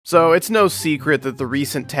So it's no secret that the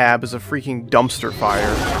recent tab is a freaking dumpster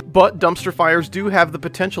fire. But dumpster fires do have the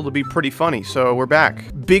potential to be pretty funny, so we're back.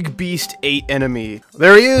 Big Beast ate enemy.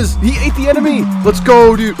 There he is! He ate the enemy! Let's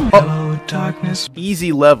go, dude! Oh. Darkness.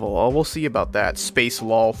 Easy level. Oh, we'll see about that. Space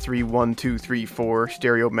lol 31234.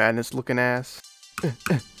 Stereo madness looking ass.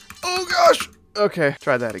 Oh gosh! Okay,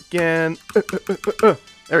 try that again.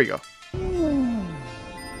 There we go.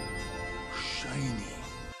 Shiny.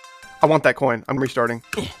 I want that coin. I'm restarting.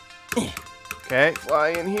 Okay,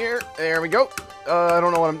 fly in here. There we go. I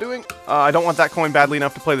don't know what I'm doing. I don't want that coin badly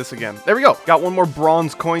enough to play this again. There we go. Got one more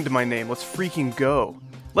bronze coin to my name. Let's freaking go.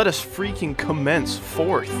 Let us freaking commence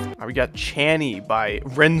forth. Right, we got Channy by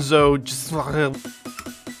Renzo.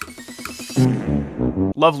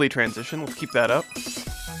 Lovely transition. Let's keep that up.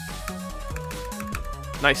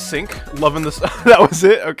 Nice sync. Loving this. That was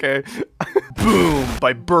it? Okay. Boom!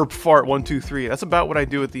 By Burp Fart 123. That's about what I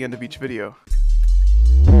do at the end of each video.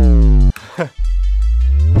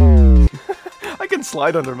 I can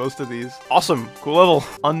slide under most of these. Awesome. Cool level.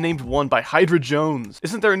 Unnamed 1 by Hydra Jones.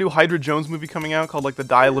 Isn't there a new Hydra Jones movie coming out called like The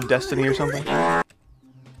Dial of Destiny or something?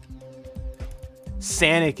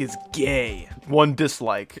 Sanic is gay. 1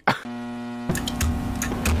 dislike.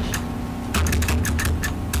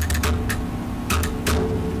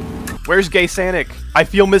 Where's Gay Sanic? I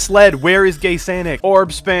feel misled. Where is Gay Sanic? Orb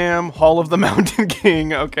spam. Hall of the Mountain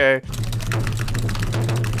King. Okay.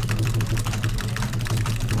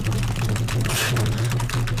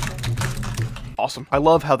 Awesome. I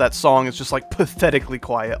love how that song is just like pathetically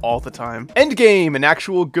quiet all the time. Endgame, an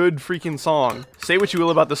actual good freaking song. Say what you will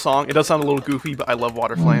about the song. It does sound a little goofy, but I love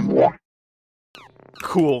Waterflame.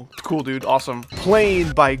 Cool. Cool, dude. Awesome.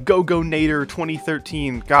 Plane by Go-Go Nader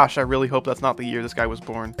 2013. Gosh, I really hope that's not the year this guy was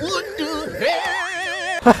born.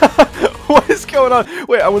 What is going on?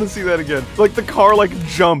 Wait, I want to see that again. Like, the car, like,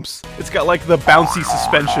 jumps. It's got, like, the bouncy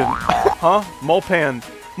suspension. Huh? Molpan.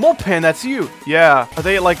 Molpan, that's you. Yeah. Are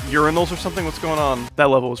they at, like, urinals or something? What's going on? That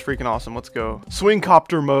level was freaking awesome. Let's go.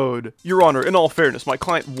 Swingcopter mode. Your Honor, in all fairness, my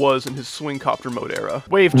client was in his swingcopter mode era.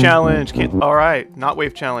 Wave challenge. Can't. All right. Not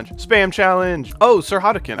wave challenge. Spam challenge. Oh, Sir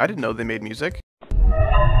Hadouken. I didn't know they made music.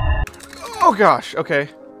 Oh, gosh. Okay.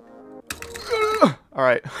 All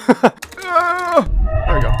right.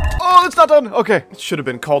 There we go. Oh, it's not done. Okay. It should have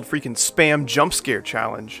been called freaking Spam Jump Scare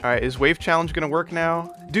Challenge. All right. Is Wave Challenge going to work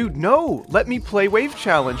now? Dude, no. Let me play Wave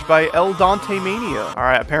Challenge by El Dante Mania. All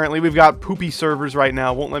right. Apparently, we've got poopy servers right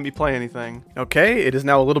now. Won't let me play anything. Okay. It is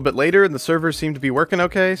now a little bit later, and the servers seem to be working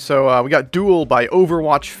okay. So we got Duel by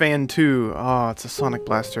Overwatch Fan 2. Oh, it's a Sonic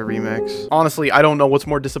Blaster remix. Honestly, I don't know what's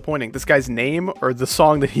more disappointing. This guy's name or the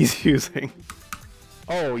song that he's using.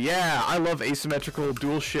 Oh, yeah. I love asymmetrical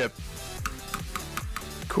dual ship.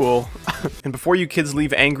 Cool. And before you kids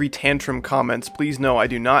leave angry tantrum comments, please know I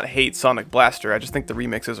do not hate Sonic Blaster. I just think the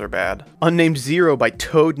remixes are bad. Unnamed Zero by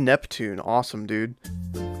Toad Neptune. Awesome, dude.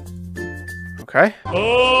 Okay.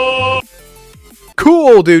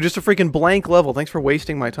 Cool, dude. Just a freaking blank level. Thanks for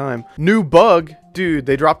wasting my time. New bug. Dude,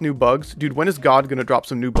 they dropped new bugs. Dude, when is God gonna drop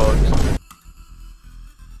some new bugs?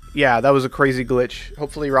 Yeah, that was a crazy glitch.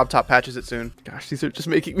 Hopefully RobTop patches it soon. Gosh, these are just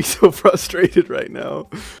making me so frustrated right now.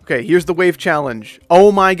 Okay, here's the wave challenge.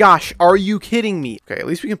 Oh my gosh, are you kidding me? Okay, at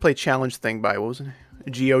least we can play challenge thing by, what was it?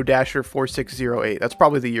 Geodasher 4608. That's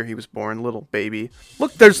probably the year he was born, little baby.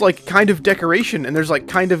 Look, there's like kind of decoration and there's like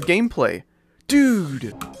kind of gameplay.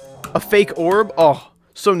 Dude, a fake orb? Oh,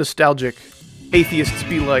 so nostalgic. Atheists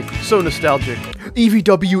be like, so nostalgic.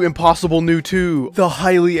 EVW Impossible New 2, the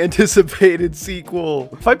highly anticipated sequel.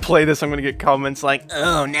 If I play this, I'm gonna get comments like,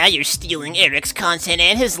 oh, now you're stealing Eric's content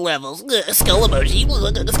and his levels. Skull emoji.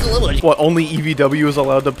 Skull emoji. What, only EVW is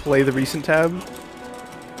allowed to play the recent tab?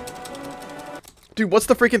 Dude, what's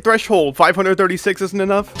the freaking threshold? 536 isn't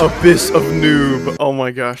enough? Abyss of Noob. Oh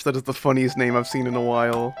my gosh, that is the funniest name I've seen in a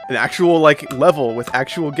while. An actual, like, level with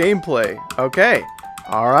actual gameplay. Okay.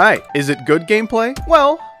 Alright. Is it good gameplay?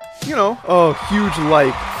 Well, you know. Oh, huge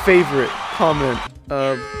like, favorite, comment.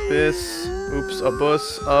 Abyss. Oops, a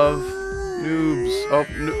bus of noobs. Oh,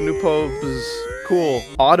 noobs. Cool.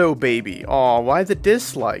 Auto Baby. Aw, why the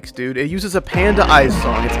dislikes, dude? It uses a Panda Eyes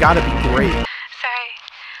song. It's gotta be great. Sorry.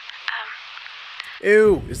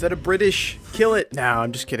 Ew, is that a British? Kill it. No,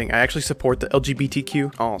 I'm just kidding. I actually support the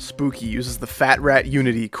LGBTQ. Oh, Spooky uses the Fat Rat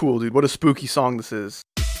Unity. Cool, dude. What a spooky song this is.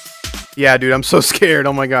 Yeah, dude, I'm so scared.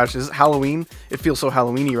 Oh my gosh, is it Halloween? It feels so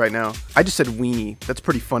Halloween-y right now. I just said weenie. That's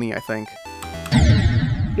pretty funny, I think.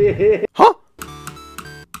 Huh?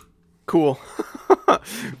 Cool.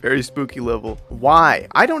 Very spooky level. Why?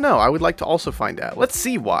 I don't know. I would like to also find out. Let's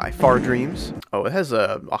see why. Far Dreams. Oh, it has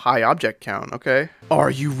a high object count. Okay.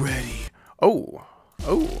 Are you ready? Oh.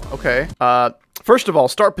 Oh, okay. First of all,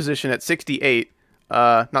 start position at 68.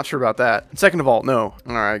 Not sure about that. And second of all, no.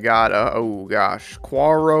 Alright, got, oh gosh.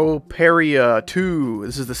 Quaroperia 2.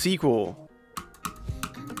 This is the sequel.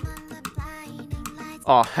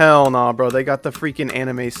 Oh, hell nah, bro. They got the freaking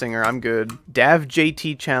anime singer. I'm good. Dav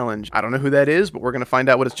JT Challenge. I don't know who that is, but we're gonna find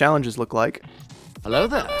out what his challenges look like. Hello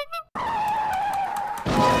there.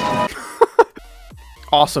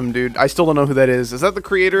 Awesome, dude. I still don't know who that is. Is that the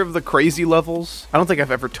creator of the crazy levels? I don't think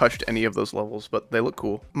I've ever touched any of those levels, but they look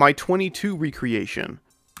cool. My 22 recreation.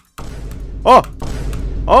 Oh!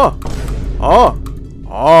 Oh! Oh!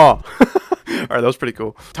 Oh! Alright, that was pretty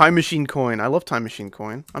cool. Time Machine Coin. I love Time Machine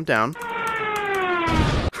Coin. I'm down.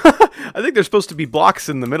 I think there's supposed to be blocks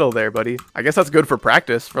in the middle there, buddy. I guess that's good for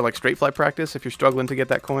practice, for like straight fly practice if you're struggling to get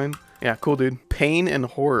that coin. Yeah, cool, dude. Pain and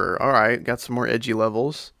Horror. Alright, got some more edgy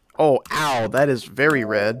levels. Oh, ow, that is very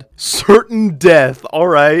red. Certain Death,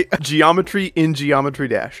 alright. Geometry in Geometry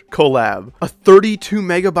Dash. Collab. A 32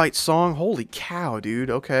 megabyte song? Holy cow,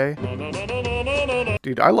 dude, okay.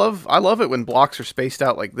 Dude, I love it when blocks are spaced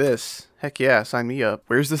out like this. Heck yeah, sign me up.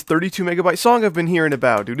 Where's this 32 megabyte song I've been hearing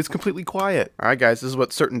about? Dude, it's completely quiet. Alright guys, this is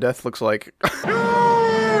what Certain Death looks like.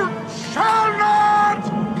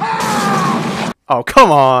 Oh,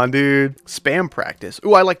 come on, dude. Spam practice.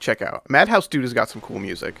 Ooh, I like Checkout. Madhouse Dude has got some cool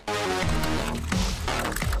music.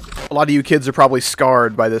 A lot of you kids are probably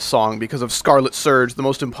scarred by this song because of Scarlet Surge, the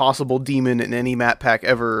most impossible demon in any map pack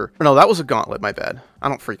ever. Or no, that was a Gauntlet, my bad. I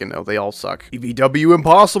don't freaking know. They all suck. EVW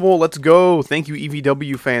Impossible, let's go. Thank you,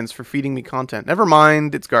 EVW fans, for feeding me content. Never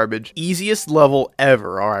mind, it's garbage. Easiest level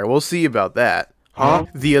ever. Alright, we'll see about that. Huh?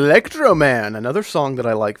 The Electro Man, another song that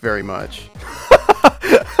I like very much.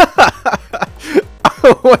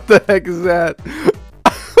 What the heck is that?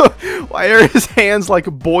 Why are his hands like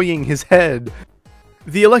buoying his head?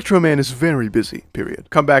 The Electro Man is very busy, period.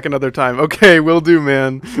 Come back another time. Okay, will do,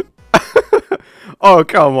 man. Oh,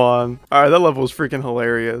 come on. Alright, that level was freaking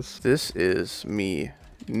hilarious. This is me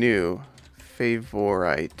new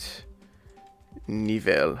favorite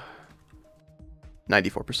nivel.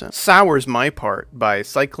 94%. Sour's My Part by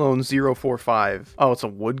Cyclone 045. Oh, it's a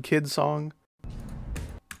Wood Kid song?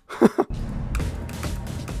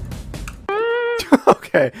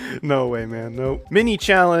 Okay, no way, man, nope. Mini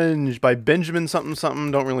Challenge by Benjamin something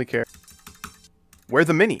something, don't really care. Where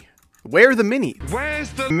the mini? Where the mini? Where's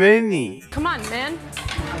the Mini? Come on, man.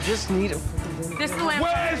 I just need a... This is the lamp.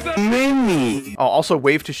 Where's the... Mini! Oh, also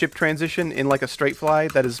wave to ship transition in like a straight fly.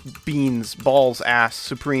 That is Beans, Balls, Ass,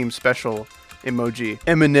 Supreme, Special emoji.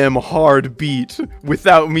 Eminem Hard Beat,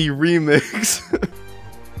 Without Me remix.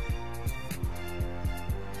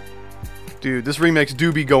 Dude, this remix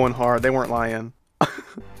do be going hard. They weren't lying.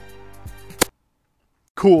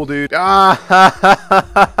 Cool, dude. Ah,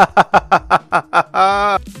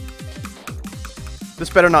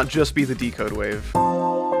 this better not just be the decode wave.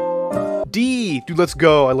 D! Dude, let's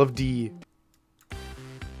go. I love D.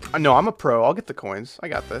 No, I'm a pro. I'll get the coins. I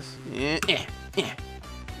got this.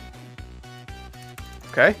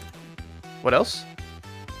 Okay. What else?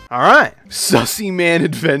 Alright. Sussy Man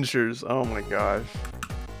Adventures. Oh my gosh.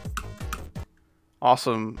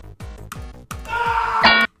 Awesome.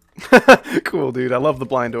 Cool, dude. I love the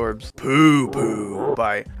blind orbs. Poo Poo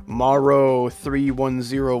by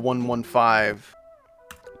Maro310115.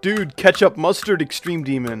 Dude, Ketchup Mustard Extreme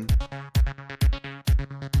Demon.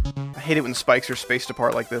 I hate it when spikes are spaced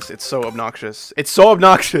apart like this. It's so obnoxious. It's so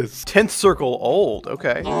obnoxious. 10th Circle Old.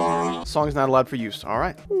 Okay. Song's not allowed for use.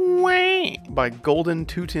 Alright. By Golden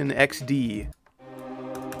Teuton XD.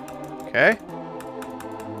 Okay.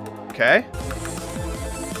 Okay.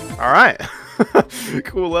 Alright.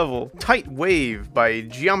 Cool level. Tight Wave by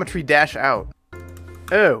Geometry Dash Out.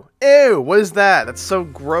 Ew. Ew, what is that? That's so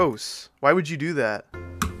gross. Why would you do that?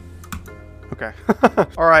 Okay.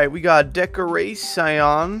 Alright, we got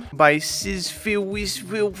Decoration by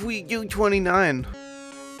Sizfil29.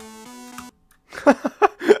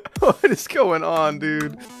 What is going on,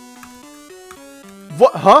 dude?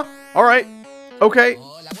 What? Huh? Alright. Okay.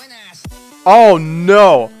 Oh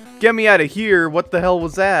no. Get me out of here. What the hell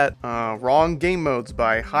was that? Wrong game modes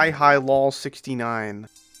by HiHiLol69.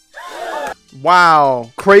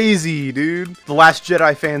 Wow. Crazy, dude. The Last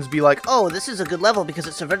Jedi fans be like, Oh, this is a good level because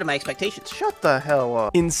it subverted my expectations. shut the hell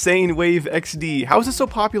up. Insane Wave XD. How is it so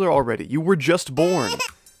popular already? You were just born.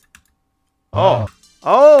 Oh.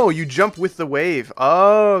 Oh, you jump with the wave.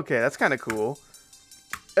 Oh, okay. That's kind of cool.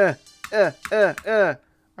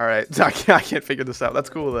 Alright, I can't figure this out. That's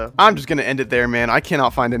cool, though. I'm just gonna end it there, man. I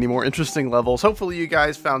cannot find any more interesting levels. Hopefully you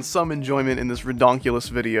guys found some enjoyment in this redonkulous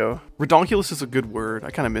video. Redonkulous is a good word. I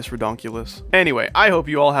kind of miss redonkulous. Anyway, I hope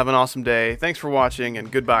you all have an awesome day. Thanks for watching,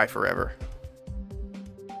 and goodbye forever.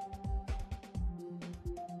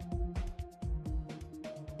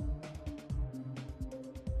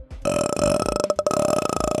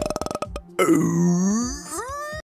 Oh.